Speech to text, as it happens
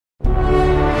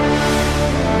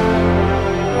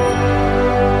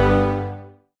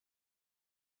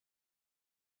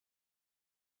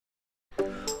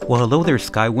Well, hello there,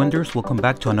 Skywinders. Welcome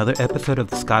back to another episode of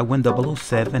Skywind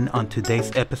 007. On today's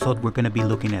episode, we're going to be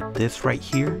looking at this right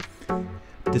here.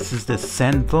 This is the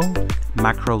Xenvo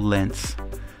macro lens.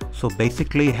 So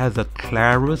basically it has a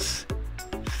Clarus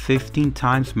 15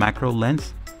 times macro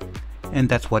lens, and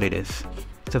that's what it is.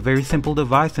 It's a very simple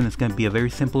device and it's going to be a very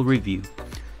simple review.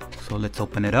 So let's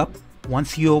open it up.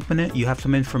 Once you open it, you have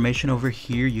some information over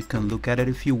here. You can look at it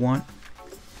if you want.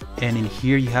 And in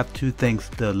here you have two things,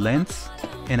 the lens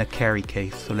and a carry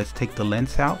case. So let's take the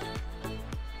lens out.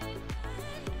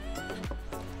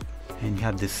 And you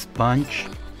have this sponge.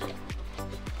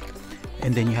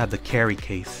 And then you have the carry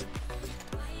case.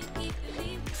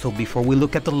 So before we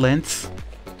look at the lens,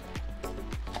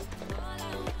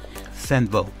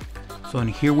 Xenvo. So in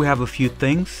here we have a few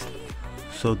things.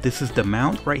 So this is the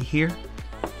mount right here.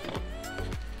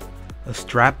 A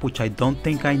strap, which I don't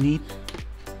think I need.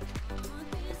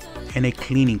 And a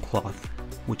cleaning cloth,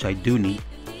 which I do need.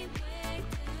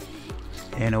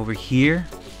 And over here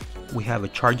we have a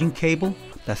charging cable.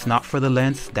 That's not for the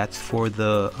lens, that's for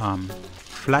the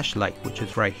flashlight, which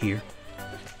is right here.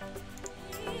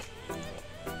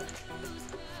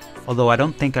 Although I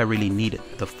don't think I really need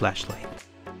it, the flashlight.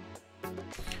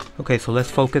 Okay, so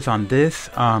let's focus on this.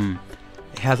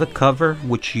 It has a cover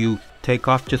which you take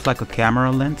off just like a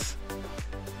camera lens.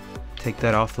 Take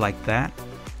that off like that,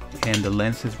 and the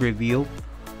lens is revealed.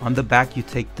 On the back you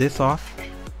take this off,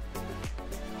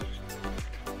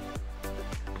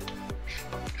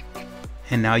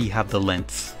 and now you have the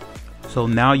lens. So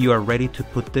now you are ready to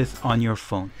put this on your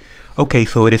phone. Okay,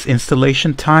 so it is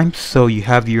installation time. So you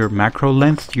have your macro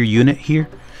lens, your unit here.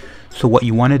 So what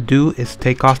you want to do is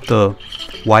take off the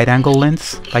wide angle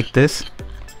lens like this,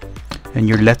 and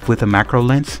you're left with a macro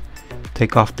lens.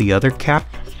 Take off the other cap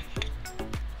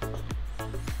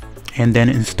and then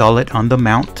install it on the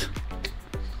mount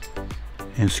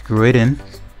and screw it in,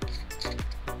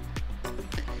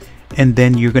 and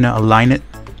then you're gonna align it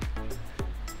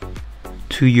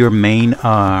to your main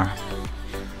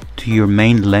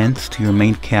lens, to your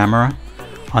main camera.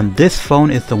 On this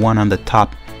phone is the one on the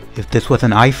top. If this was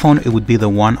an iPhone, it would be the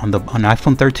one on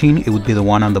iPhone 13, it would be the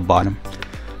one on the bottom.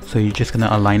 So you're just gonna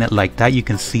align it like that. You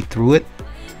can see through it,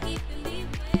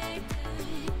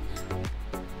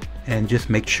 and just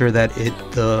make sure that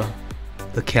the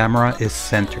camera is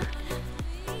centered.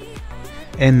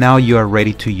 And now you are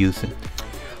ready to use it.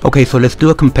 Okay, so let's do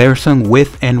a comparison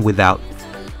with and without.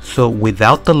 So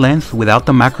without the lens, without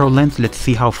the macro lens, let's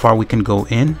see how far we can go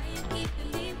in.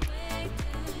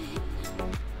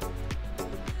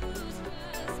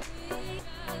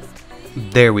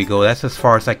 There we go, that's as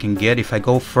far as I can get. If I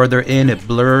go further in, it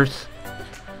blurs.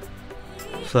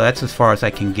 So that's as far as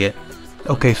I can get.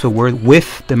 Okay, so we're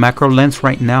with the macro lens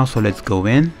right now, so let's go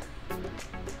in.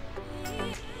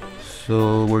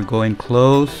 So we're going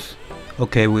close.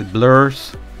 Okay, with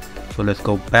blurs. So let's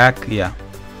go back. Yeah.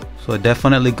 So it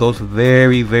definitely goes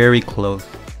very, very close.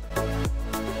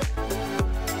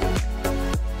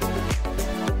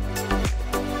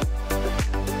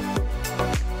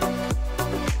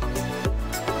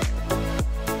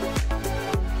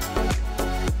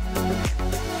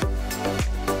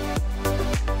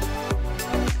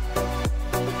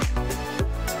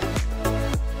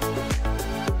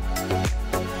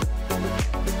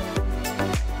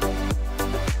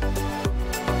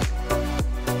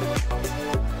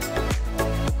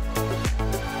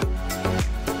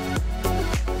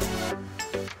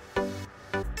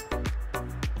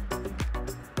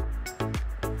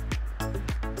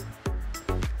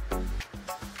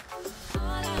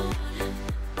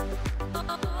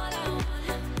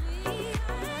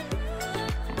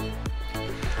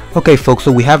 Okay folks,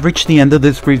 so we have reached the end of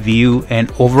this review, and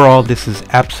overall this is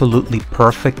absolutely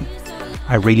perfect.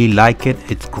 I really like it.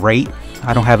 It's great.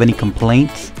 I don't have any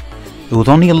complaints. It was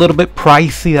only a little bit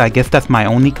pricey. I guess that's my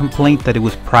only complaint, that it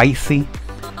was pricey.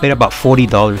 I paid about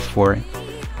 $40 for it.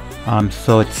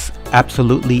 So it's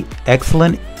absolutely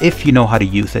excellent if you know how to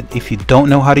use it. If you don't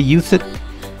know how to use it,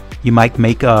 you might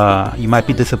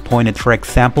be disappointed. For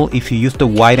example, if you use the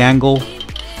wide angle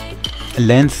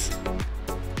lens,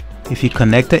 if you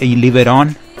connect it and you leave it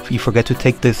on, if you forget to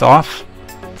take this off,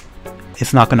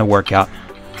 it's not going to work out.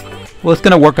 Well, it's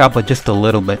going to work out, but just a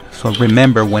little bit. So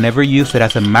remember, whenever you use it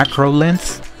as a macro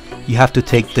lens, you have to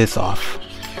take this off.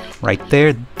 Right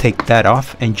there, take that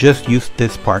off and just use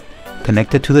this part.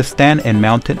 Connect it to the stand and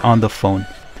mount it on the phone.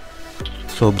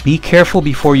 So be careful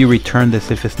before you return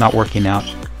this if it's not working out.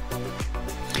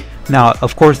 Now,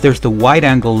 of course, there's the wide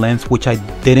angle lens, which I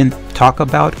didn't talk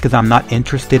about because I'm not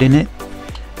interested in it.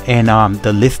 And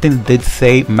the listing did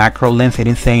say macro lens. It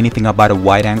didn't say anything about a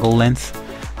wide angle lens.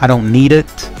 I don't need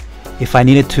it. If I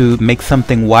needed to make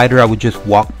something wider, I would just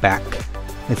walk back.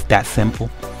 It's that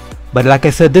simple. But like I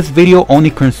said, this video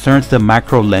only concerns the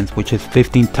macro lens, which is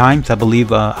 15 times, I believe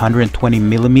 120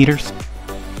 millimeters.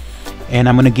 And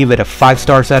I'm going to give it a 5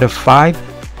 stars out of 5.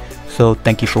 So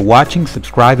thank you for watching,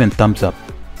 subscribe, and thumbs up.